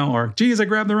 Or, geez, I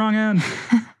grabbed the wrong end.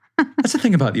 That's the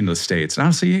thing about, the States. And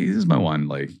honestly, this is my one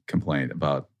complaint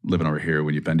about living over here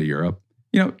when you've been to Europe.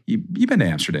 You've been to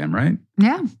Amsterdam, right?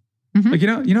 Yeah. Like,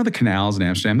 the canals in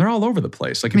Amsterdam, they're all over the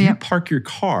place. Like if you park your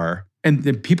car, and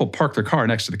then people park their car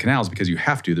next to the canals because you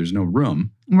have to, there's no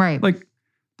room. Right. Like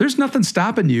there's nothing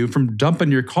stopping you from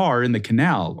dumping your car in the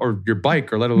canal or your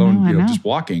bike, or let alone, just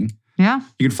walking. Yeah.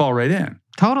 You can fall right in.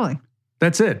 Totally.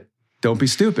 That's it. Don't be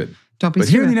stupid. Don't be But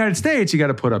here in the United States, you got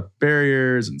to put up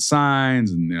barriers and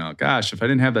signs. And, gosh, if I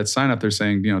didn't have that sign up there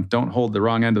saying, don't hold the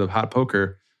wrong end of the hot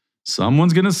poker,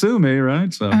 someone's going to sue me,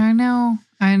 right? So I know.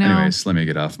 Anyways, let me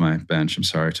get off my bench. I'm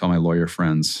sorry to all my lawyer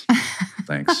friends.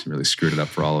 Thanks. You really screwed it up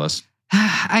for all of us.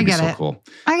 I get it. Cool.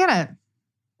 I get it.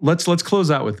 Let's close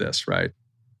out with this, right?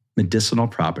 Medicinal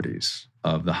properties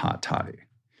of the hot toddy.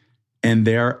 And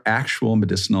there are actual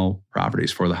medicinal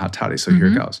properties for the hot toddy. So here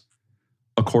it goes.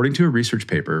 According to a research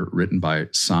paper written by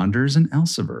Saunders and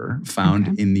Elsevier,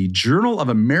 found in the Journal of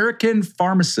American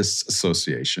Pharmacists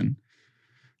Association,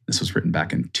 this was written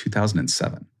back in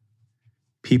 2007,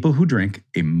 people who drink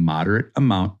a moderate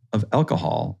amount of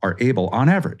alcohol are able, on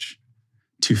average,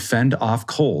 to fend off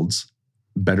colds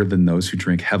better than those who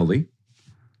drink heavily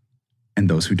and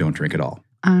those who don't drink at all.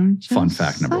 Fun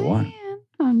fact number one.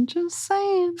 I'm just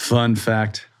saying. Fun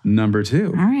fact number two.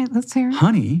 All right, let's hear it.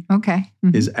 Honey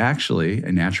Mm-hmm. is actually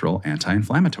a natural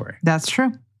anti-inflammatory. That's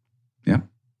true. Yeah.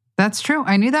 That's true.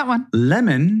 I knew that one.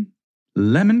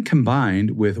 Lemon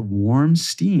combined with warm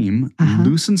steam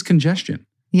loosens congestion.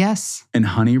 Yes. And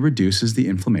honey reduces the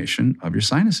inflammation of your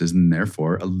sinuses and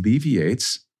therefore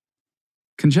alleviates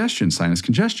sinus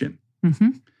congestion. Mm-hmm.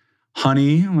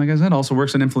 Honey, like I said, also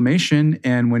works on inflammation.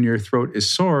 And when your throat is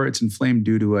sore, it's inflamed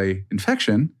due to an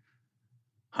infection.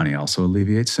 Honey also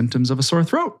alleviates symptoms of a sore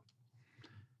throat.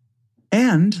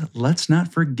 And let's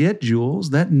not forget, Jules,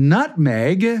 that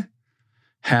nutmeg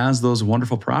has those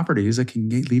wonderful properties that can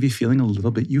leave you feeling a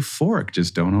little bit euphoric.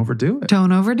 Just don't overdo it.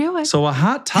 Don't overdo it. So a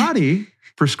hot toddy,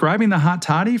 prescribing the hot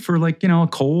toddy for a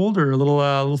cold or a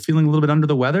little feeling a little bit under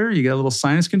the weather, you get a little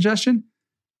sinus congestion,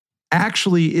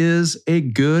 actually is a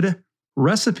good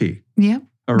recipe. Yep.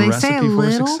 They say a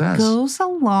little goes a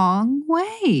long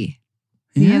way.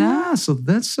 Yeah. So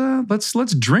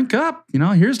let's drink up.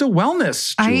 Here's the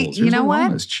wellness, Jules. You know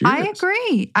what? Wellness. Cheers.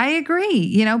 I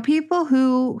agree. People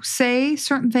who say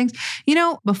certain things.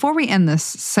 Before we end this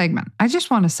segment, I just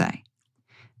want to say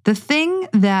the thing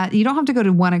that you don't have to go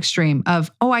to one extreme of,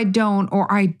 I don't,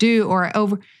 or I do, or I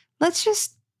over. Let's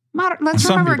just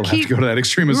Some people have to go to that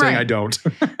extreme of saying I don't.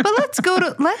 But let's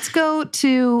go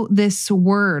to this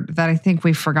word that I think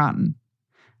we've forgotten.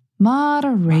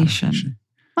 Moderation.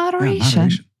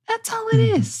 Moderation. That's all it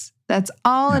is. That's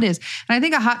all it is. And I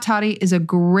think a hot toddy is a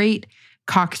great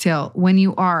cocktail when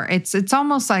you are. It's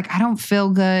almost like I don't feel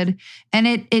good, and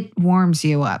it warms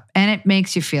you up and it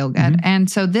makes you feel good. And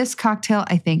so this cocktail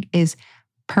I think is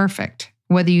perfect.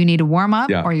 Whether you need to warm up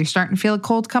or you're starting to feel a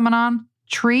cold coming on,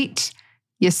 treat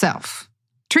yourself.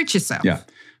 Yeah.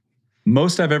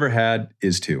 Most I've ever had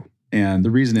is 2. And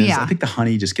the reason is I think the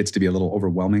honey just gets to be a little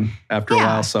overwhelming after a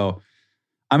while. So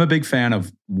I'm a big fan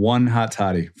of one hot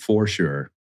toddy for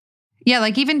sure. Yeah,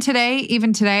 like even today,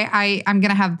 I'm going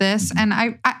to have this and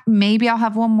I maybe I'll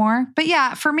have one more. But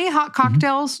yeah, for me, hot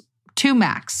cocktails, 2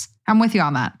 max. I'm with you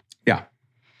on that. Yeah.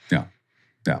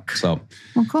 So,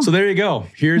 cool. So there you go.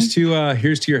 Here's to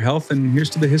your health and here's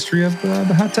to the history of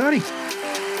the hot toddy.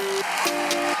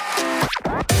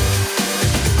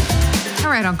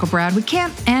 All right, Uncle Brad, we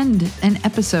can't end an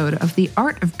episode of The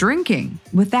Art of Drinking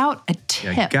without a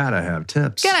tip. You gotta have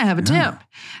tips. Gotta have a tip.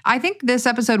 I think this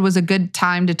episode was a good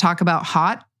time to talk about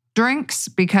hot drinks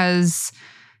because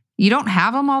you don't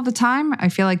have them all the time. I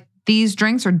feel like these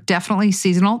drinks are definitely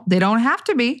seasonal. They don't have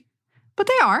to be, but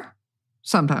they are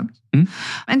sometimes.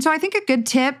 And so I think a good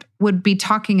tip would be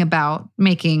talking about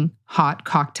making hot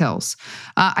cocktails.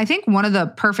 I think one of the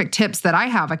perfect tips that I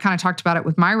have, I kind of talked about it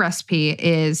with my recipe,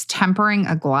 is tempering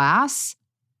a glass.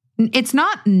 It's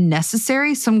not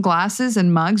necessary. Some glasses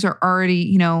and mugs are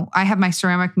already, I have my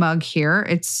ceramic mug here.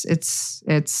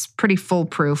 It's pretty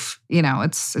foolproof.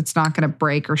 It's not going to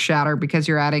break or shatter because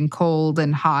you're adding cold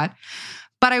and hot.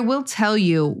 But I will tell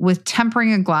you, with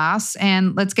tempering a glass,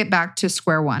 and let's get back to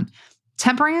square one.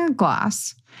 Tempering a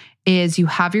glass is you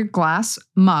have your glass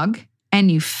mug and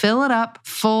you fill it up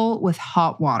full with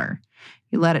hot water.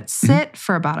 You let it sit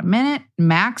for about a minute,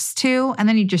 max 2, and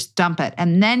then you just dump it.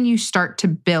 And then you start to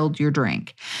build your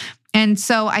drink. And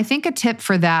so I think a tip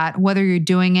for that, whether you're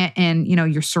doing it in,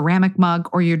 your ceramic mug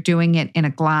or you're doing it in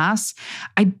a glass,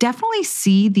 I definitely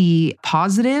see the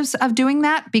positives of doing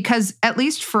that because at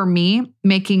least for me,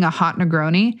 making a hot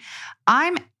Negroni,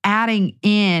 I'm adding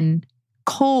in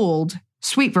cold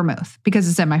sweet vermouth because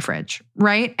it's in my fridge,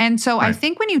 right? And so I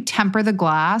think when you temper the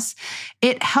glass,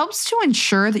 it helps to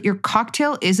ensure that your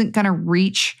cocktail isn't going to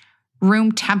reach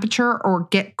room temperature or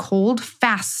get cold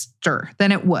faster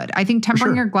than it would. I think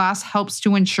tempering your glass helps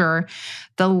to ensure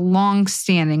the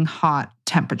long-standing hot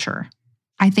temperature.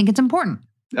 I think it's important.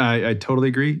 I totally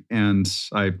agree. And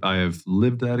I have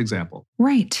lived that example.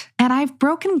 Right. And I've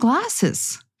broken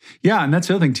glasses. Yeah, and that's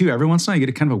the other thing too. Every once in a while you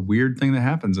get a kind of a weird thing that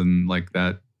happens, and like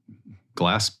that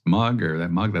glass mug or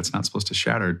that mug that's not supposed to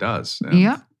shatter does.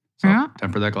 Yeah. So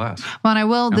temper that glass. Well, and I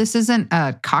will, this isn't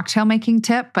a cocktail making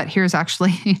tip, but here's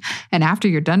actually, and after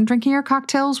you're done drinking your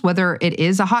cocktails, whether it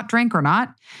is a hot drink or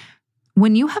not,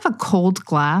 when you have a cold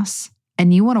glass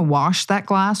and you want to wash that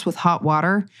glass with hot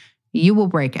water, you will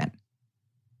break it.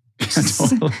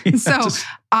 Totally. So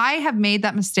I have made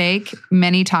that mistake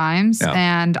many times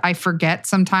and I forget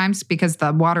sometimes because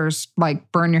the water's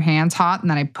like burn your hands hot and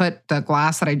then I put the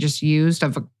glass that I just used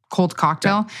of a cold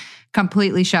cocktail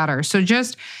completely shatter. So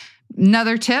just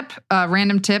another tip, a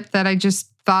random tip that I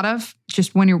just thought of,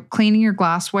 just when you're cleaning your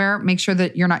glassware, make sure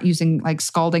that you're not using like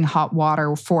scalding hot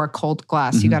water for a cold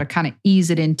glass. Mm-hmm. You got to kind of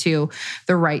ease it into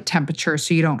the right temperature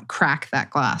so you don't crack that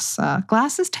glass.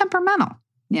 Glass is temperamental,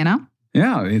 you know?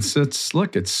 Yeah,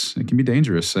 it can be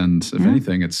dangerous. And if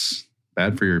anything, it's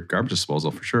bad for your garbage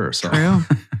disposal for sure. So. True.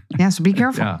 Yeah, so be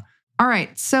careful. Yeah. All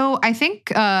right. So I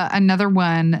think another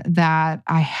one that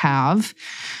I have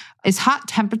is hot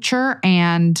temperature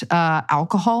and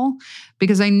alcohol,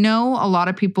 because I know a lot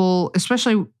of people,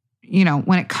 especially, you know,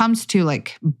 when it comes to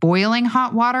like boiling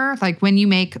hot water, like when you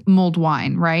make mulled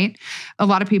wine, right? A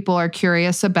lot of people are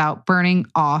curious about burning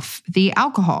off the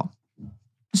alcohol.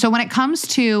 So when it comes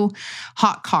to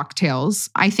hot cocktails,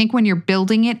 I think when you're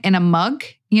building it in a mug,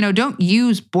 you know, don't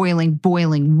use boiling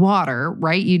water,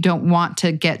 right? You don't want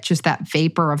to get just that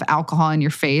vapor of alcohol in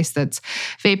your face that's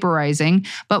vaporizing.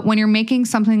 But when you're making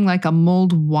something like a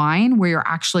mulled wine where you're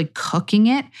actually cooking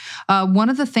it, one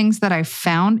of the things that I've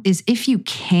found is if you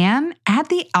can, add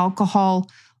the alcohol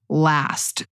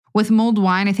last. With mulled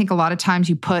wine, I think a lot of times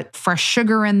you put fresh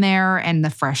sugar in there and the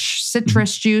fresh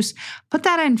citrus juice. Put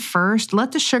that in first.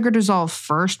 Let the sugar dissolve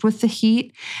first with the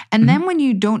heat. And then when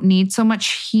you don't need so much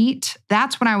heat,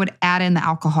 that's when I would add in the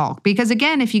alcohol. Because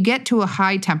again, if you get to a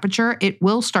high temperature, it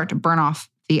will start to burn off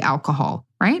the alcohol,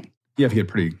 right? You have to get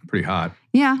pretty hot.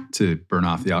 Yeah. To burn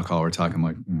off the alcohol. We're talking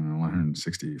like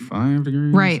 165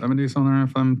 degrees, right. 70 something.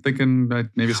 If I'm thinking I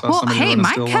maybe saw somebody. Well, hey,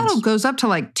 my kettle once. Goes up to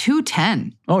like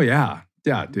 210. Oh, yeah.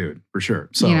 Yeah, dude, for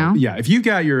sure. So, yeah, if you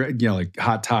got your, like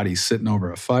hot toddy sitting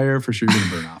over a fire, for sure you're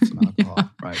going to burn off some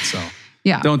alcohol, right? So,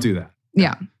 don't do that.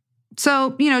 Yeah.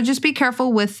 So, just be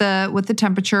careful with the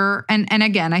temperature. And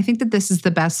again, I think that this is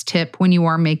the best tip when you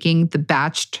are making the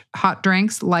batched hot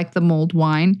drinks like the mulled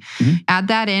wine. Mm-hmm. Add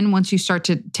that in once you start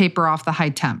to taper off the high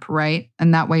temp, right?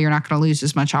 And that way you're not going to lose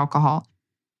as much alcohol.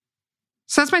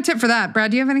 So that's my tip for that.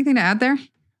 Brad, do you have anything to add there?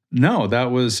 No,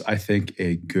 that was, I think,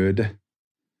 a good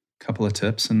couple of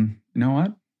tips, and you know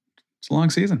what? It's a long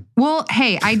season. Well,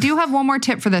 hey, I do have one more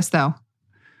tip for this, though.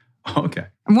 Okay.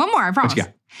 One more, I promise. What you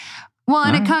got? Well,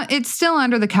 and it's still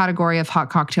under the category of hot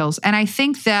cocktails, and I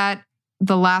think that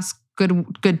the last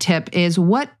good tip is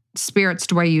what spirits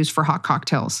do I use for hot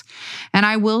cocktails? And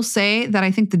I will say that I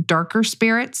think the darker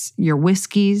spirits, your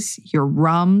whiskeys, your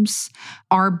rums,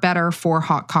 are better for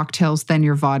hot cocktails than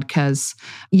your vodkas.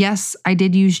 Yes, I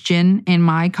did use gin in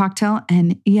my cocktail,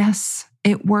 and yes,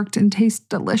 it worked and tastes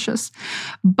delicious.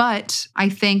 But I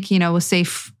think, a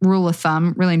safe rule of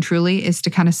thumb, really and truly, is to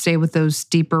kind of stay with those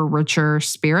deeper, richer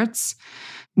spirits.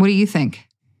 What do you think?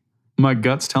 My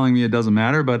gut's telling me it doesn't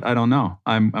matter, but I don't know.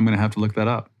 I'm going to have to look that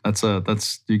up.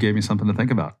 That's you gave me something to think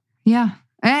about. Yeah.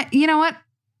 You know what?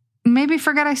 Maybe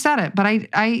forget I said it, but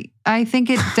I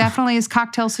think it definitely is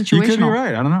cocktail situational. You could be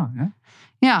right. I don't know. Yeah.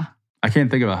 Yeah. I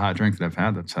can't think of a hot drink that I've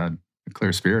had that's had a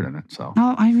clear spirit in it. So.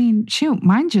 Oh, I mean, shoot,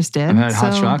 mine just did. I've had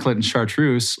hot chocolate and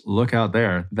chartreuse. Look out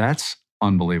there. That's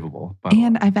unbelievable.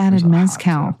 And I've added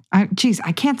mezcal. I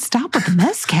can't stop with the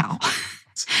mezcal.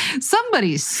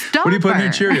 Somebody's stop. What do you put in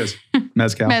your Cheerios?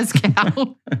 Mezcal.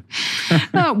 Mezcal.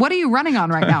 What are you running on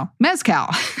right now? Mezcal.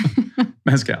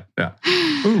 Mezcal, yeah.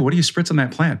 Ooh, what do you spritz on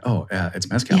that plant? Oh, it's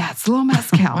mezcal. Yeah, it's a little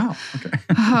mezcal. Wow, okay.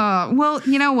 Well,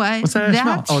 you know what? What's that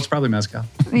smell? Oh, it's probably mezcal.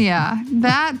 Yeah,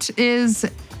 that is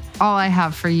all I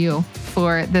have for you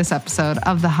for this episode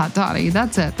of the Hot Toddy.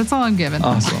 That's it. That's all I'm giving.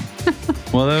 Awesome.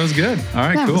 Well, that was good. All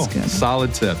right, cool.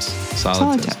 Solid tips.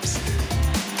 Solid tips.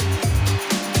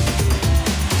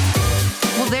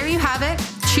 Well, there you have it.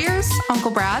 Cheers,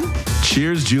 Uncle Brad.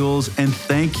 Cheers, Jules. And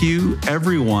thank you,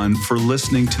 everyone, for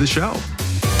listening to the show.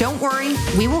 Don't worry.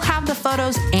 We will have the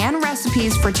photos and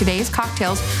recipes for today's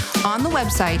cocktails on the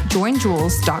website,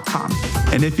 joinjules.com.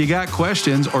 And if you got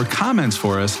questions or comments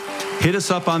for us, hit us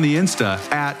up on the Insta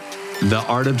at The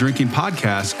Art of Drinking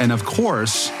Podcast. And of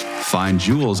course, find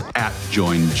Jules at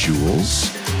Join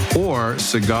Jules or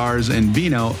Cigars and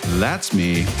Vino. That's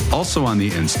me, also on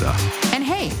the Insta. And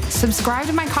hey, hey, subscribe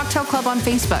to my cocktail club on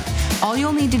Facebook. All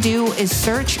you'll need to do is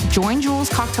search Join Jules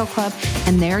Cocktail Club,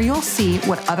 and there you'll see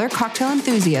what other cocktail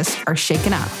enthusiasts are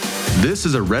shaking up. This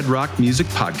is a Red Rock Music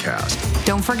Podcast.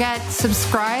 Don't forget,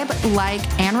 subscribe, like,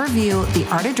 and review The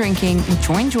Art of Drinking with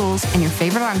Join Jules and your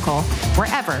favorite uncle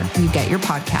wherever you get your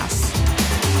podcasts.